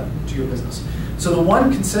lifeblood to your business. So the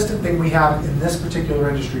one consistent thing we have in this particular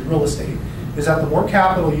industry, real estate, is that the more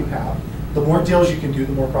capital you have, the more deals you can do,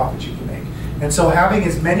 the more profits you can make. And so having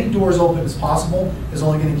as many doors open as possible is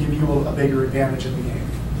only going to give you a bigger advantage in the game.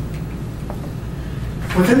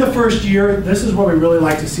 Within the first year, this is what we really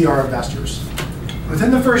like to see our investors.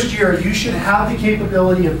 Within the first year, you should have the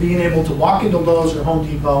capability of being able to walk into Lowe's or Home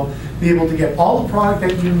Depot, be able to get all the product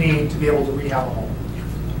that you need to be able to rehab a home.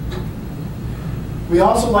 We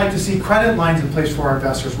also like to see credit lines in place for our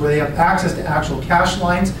investors where they have access to actual cash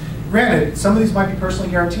lines. Granted, some of these might be personally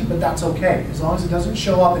guaranteed, but that's okay. As long as it doesn't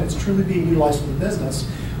show up and it's truly being utilized for the business.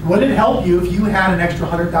 Would it help you if you had an extra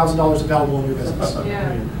 $100,000 available in your business?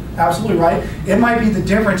 Yeah. Absolutely, right? It might be the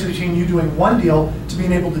difference between you doing 1 deal to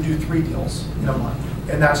being able to do 3 deals in a month.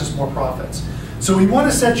 And that's just more profits. So we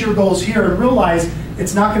want to set your goals here and realize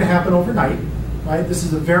it's not going to happen overnight, right? This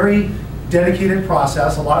is a very dedicated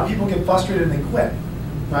process. A lot of people get frustrated and they quit,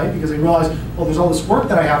 right? Because they realize, well, there's all this work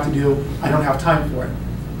that I have to do. I don't have time for it.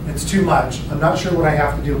 It's too much. I'm not sure what I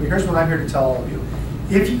have to do. But here's what I'm here to tell all of you.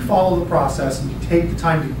 If you follow the process and you take the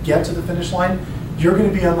time to get to the finish line, you're going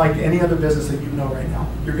to be unlike any other business that you know right now.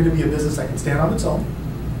 You're going to be a business that can stand on its own,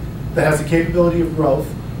 that has the capability of growth,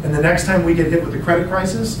 and the next time we get hit with a credit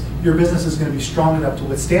crisis, your business is going to be strong enough to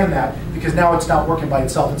withstand that because now it's not working by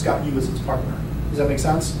itself, it's got you as its partner. Does that make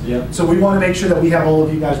sense? Yeah. So we want to make sure that we have all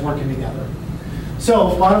of you guys working together.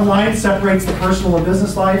 So bottom line, separates the personal and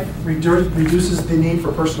business life, reduces the need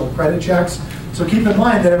for personal credit checks. So keep in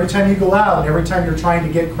mind that every time you go out and every time you're trying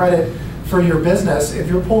to get credit for your business, if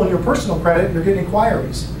you're pulling your personal credit, you're getting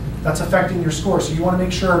inquiries. That's affecting your score. So you want to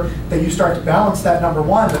make sure that you start to balance that, number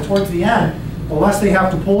one, but towards the end, the less they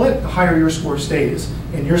have to pull it, the higher your score stays.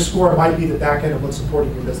 And your score might be the back end of what's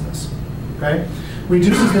supporting your business. Okay?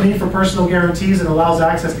 Reduces the need for personal guarantees and allows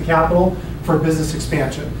access to capital for business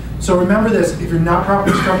expansion. So remember this, if you're not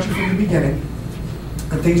properly structured from the beginning,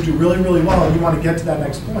 and things do really, really well, and you want to get to that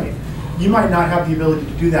next point, you might not have the ability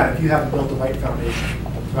to do that if you haven't built the right foundation,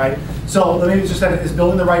 right? So let me just say, is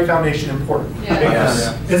building the right foundation important? Yeah.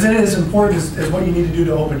 Yes. Isn't it as important as what you need to do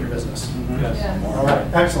to open your business? Yes. Yeah. All right,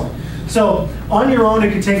 excellent. So on your own,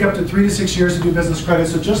 it can take up to 3 to 6 years to do business credit.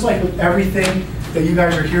 So just like with everything that you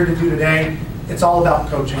guys are here to do today, it's all about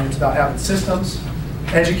coaching. It's about having systems,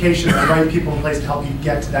 education, the right people in place to help you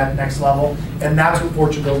get to that next level. And that's what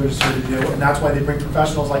Fortune Builders is here to do. And that's why they bring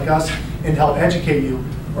professionals like us in to help educate you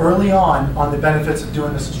early on the benefits of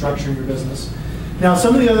doing this and structuring your business. Now,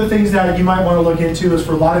 some of the other things that you might want to look into is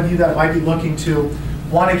for a lot of you that might be looking to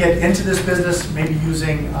want to get into this business, maybe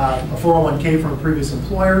using a 401k from a previous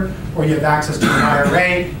employer, or you have access to an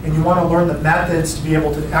IRA, and you want to learn the methods to be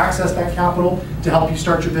able to access that capital to help you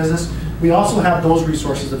start your business. We also have those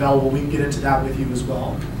resources available. We can get into that with you as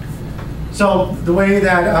well. So the way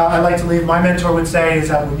that I like to leave, my mentor would say is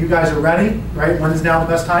that when you guys are ready, right, when is now the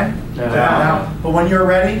best time? Now. But when you're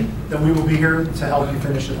ready, then we will be here to help you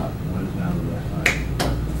finish it up. When is now the best time?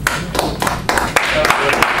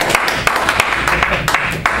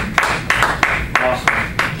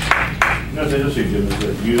 Awesome. You know, it's interesting, Jim, is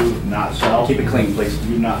that you not sell. Keep it clean, please.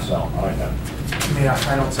 You not sell. I like that. Yeah,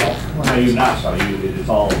 I don't sell. No, you not sell. It's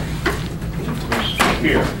all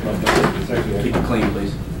fear. Keep it clean,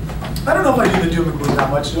 please. I don't know if I do the doom and gloom that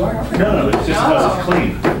much, do I? No, it's just because it's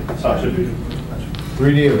clean. That's how it should be.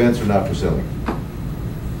 3D events are not for selling.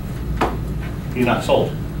 You're not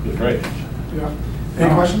sold. You're great. Yeah.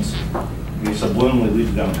 Any questions? You subliminally lead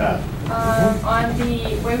you down the path. On the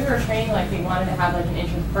way we were training, like we wanted to have like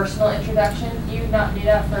an personal introduction. Do you not do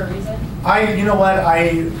that for a reason? You know what,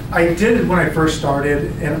 I did it when I first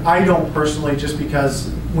started, and I don't personally, just because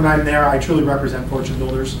when I'm there, I truly represent Fortune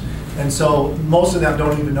Builders. And so most of them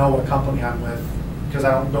don't even know what company I'm with, because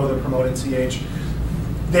I don't go to promote NCH.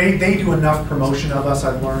 They do enough promotion of us,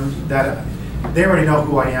 I've learned, that they already know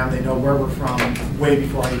who I am, they know where we're from, way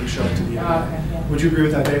before I even show up to the event. Okay, yeah. Would you agree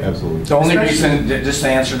with that, Dave? Absolutely. The only reason, just to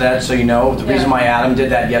answer that so you know, the reason why Adam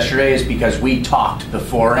did that yesterday is because we talked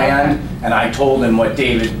beforehand, and I told him what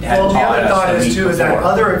David had Well, the taught other us thought the is week too, is that before.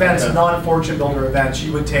 other events, non-Fortune Builder events, I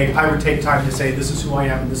would take time to say, this is who I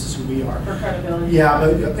am and this is who we are. For credibility. Yeah,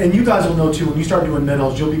 and you guys will know too, when you start doing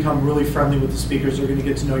middles, you'll become really friendly with the speakers. They're gonna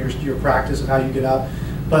get to know your practice of how you get up.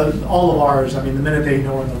 But all of ours, I mean, the minute they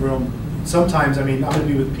know we're in the room, sometimes, I mean, I'm gonna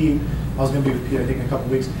be with Pete, I was gonna be with Pete, I think, in a couple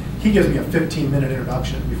of weeks. He gives me a 15-minute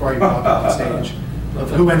introduction before I even walk up on stage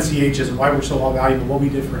of who NCH is and why we're so valuable, what we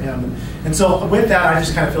did for him. And so with that, I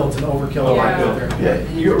just kind of feel it's an overkill. Yeah. Yeah,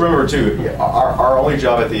 you remember too, our only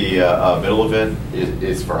job at the middle event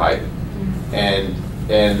is for hype.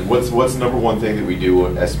 And what's the number one thing that we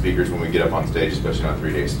do as speakers when we get up on stage, especially on a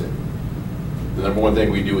 3-day stint? The number one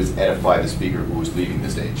thing we do is edify the speaker who is leaving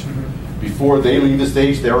the stage. Before they leave the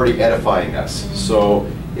stage, they're already edifying us. So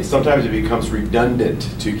sometimes it becomes redundant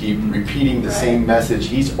to keep repeating the same message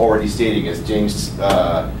he's already stating, as James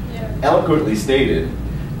eloquently stated.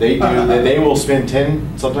 They will spend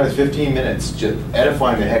 10, sometimes 15 minutes just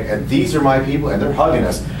edifying the heck. And these are my people, and they're hugging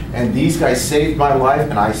us. And these guys saved my life,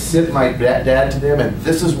 and I sent my dad to them, and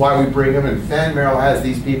this is why we bring them. And Fan Merrill has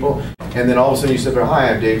these people. And then all of a sudden you sit there, hi,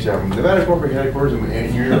 I'm Dave from Nevada Corporate Headquarters,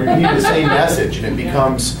 and you're repeating the same message, and it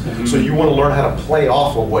becomes, so you want to learn how to play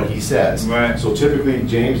off of what he says. Right. So typically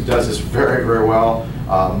James does this very, very well.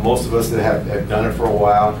 Most of us that have done it for a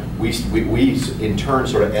while, we in turn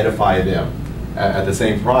sort of edify them at the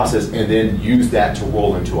same process, and then use that to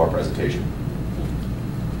roll into our presentation.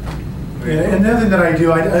 Yeah, and the other thing that I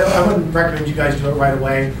do, I wouldn't recommend you guys do it right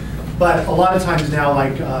away, but a lot of times now,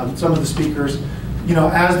 like some of the speakers, you know,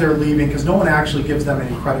 as they're leaving, because no one actually gives them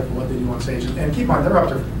any credit for what they do on stage. And keep in mind, they're up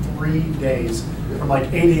there 3 days, from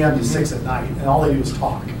like 8 a.m. to 6 at night, and all they do is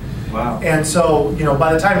talk. Wow. And so, you know,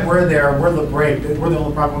 by the time we're there, we're the break. We're the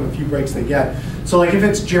only probably one of the few breaks they get. So like if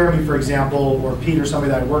it's Jeremy, for example, or Pete or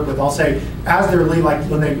somebody that I work with, I'll say, as they're leaving, like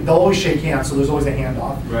when they'll always shake hands, so there's always a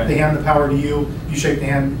handoff. Right. They hand the power to you, you shake the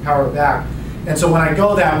hand, power it back. And so when I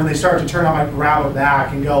go that, when they start to turn, I might grab it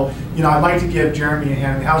back and go, you know, I'd like to give Jeremy a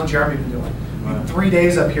hand. How's Jeremy been doing? Wow. 3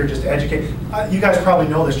 days up here just to educate. You guys probably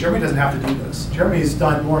know this. Jeremy doesn't have to do this. Jeremy's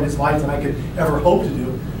done more in his life than I could ever hope to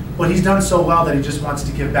do. But he's done so well that he just wants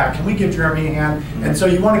to give back. Can we give Jeremy a hand? And so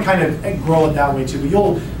you want to kind of grow it that way too.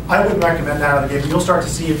 But I wouldn't recommend that out of the gate. But you'll start to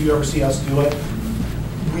see, if you ever see us do it,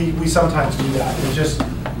 we sometimes do that. It just,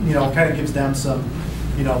 you know, kind of gives them some,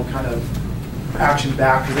 you know, kind of action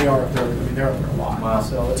back, because they are up there. I mean, they're up there a lot. Wow.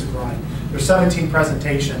 So it's a grind. There's 17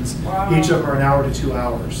 presentations. Wow. Each of them are an hour to 2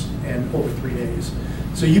 hours, and over 3 days.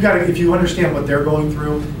 So you got to, if you understand what they're going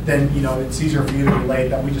through, then you know it's easier for you to relate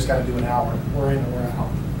that we just got to do an hour. We're in and we're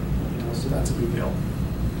out. You know, so that's a big deal.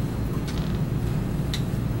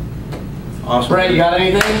 Awesome. Brent, you got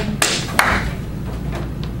anything?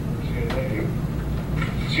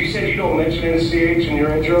 So you said you don't mention NCH in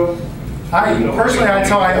your intro? Personally,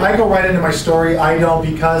 I go right into my story. I know,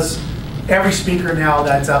 because every speaker now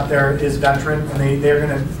that's up there is veteran, and they're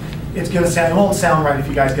gonna, it's gonna sound, it won't sound right if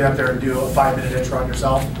you guys get up there and do a 5-minute intro on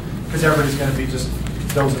yourself, because everybody's gonna be just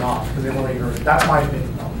dozing off because they've already heard it. That's my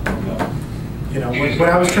opinion, though. You know, when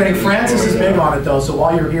I was training, Francis is big on it though, so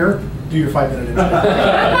while you're here, do your 5-minute intro.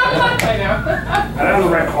 I know. And I'm in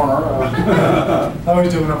the right corner. I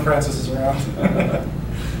always do when Francis is around.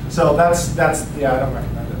 So that's yeah, I don't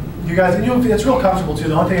recommend it. You guys, and it's real comfortable too.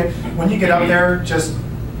 The only thing, when you get up there, just,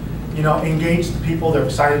 you know, engage the people. They're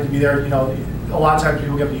excited to be there. You know, a lot of times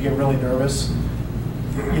people you get really nervous.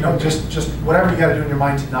 You know, just whatever you got to do in your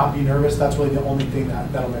mind to not be nervous. That's really the only thing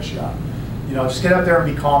that'll mess you up. You know, just get up there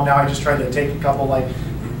and be calm. Now I just try to take a couple, like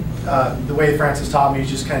the way Francis taught me, is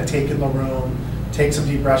just kind of take in the room, take some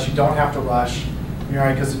deep breaths. You don't have to rush, you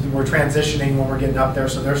know, because we're transitioning when we're getting up there,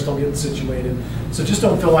 so they're still getting situated. So just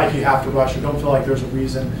don't feel like you have to rush, or don't feel like there's a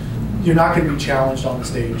reason. You're not going to be challenged on the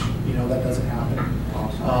stage. You know, that doesn't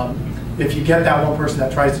happen. If you get that one person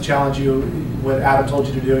that tries to challenge you, what Adam told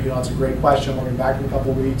you to do, you know, it's a great question. We'll be back in a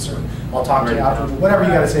couple of weeks, or I'll talk to you after. Whatever you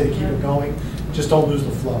got to say to keep it going, just don't lose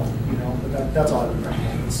the flow. You know, but that's all I would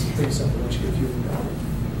recommend. It's pretty simple once you get feeling going.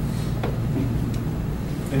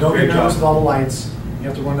 And don't get nervous with all the lights. You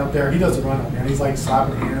have to run up there. He doesn't run up, man. He's like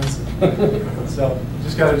slapping hands. So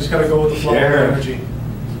just gotta go with the flow of the energy.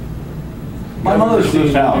 My mother's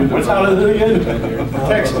from town. What town is it again?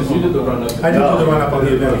 Texas, you did the run-up. I did the run up on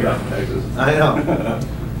the event here. Texas. I know.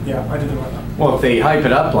 Yeah, I did the run up. Well, if they hype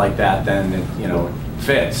it up like that, then it, you know, it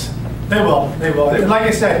fits. They will. And like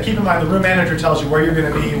I said, keep in mind, the room manager tells you where you're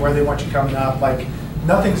going to be, where they want you coming up. Like,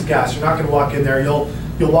 nothing's guessed. You're not going to walk in there. You'll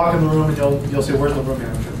walk in the room and you'll say, "Where's the room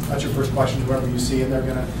manager?" That's your first question, whoever you see, and they're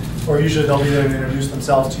gonna, or usually they'll be there and introduce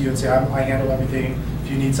themselves to you and say, "I handle everything.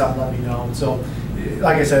 If you need something, let me know." So,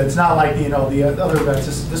 like I said, it's not like, you know, the other events.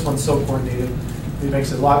 This one's so coordinated. It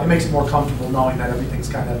makes it more comfortable knowing that everything's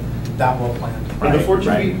kind of that well planned. And the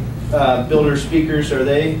Fortune Beat Builder speakers, are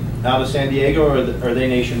they out of San Diego, or are they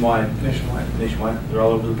nationwide? Nationwide. Nationwide? They're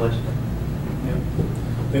all over the place? Yeah.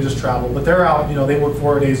 They just travel, but they're out. You know, they work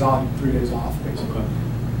 4 days on, 3 days off, basically. Okay.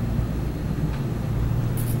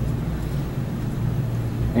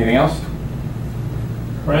 Anything else?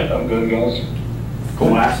 Right, I'm good, guys.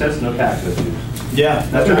 Cool assets, no tax issues. Yeah,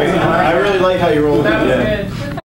 that's great. I really like how you rolled it. That was Yeah. good.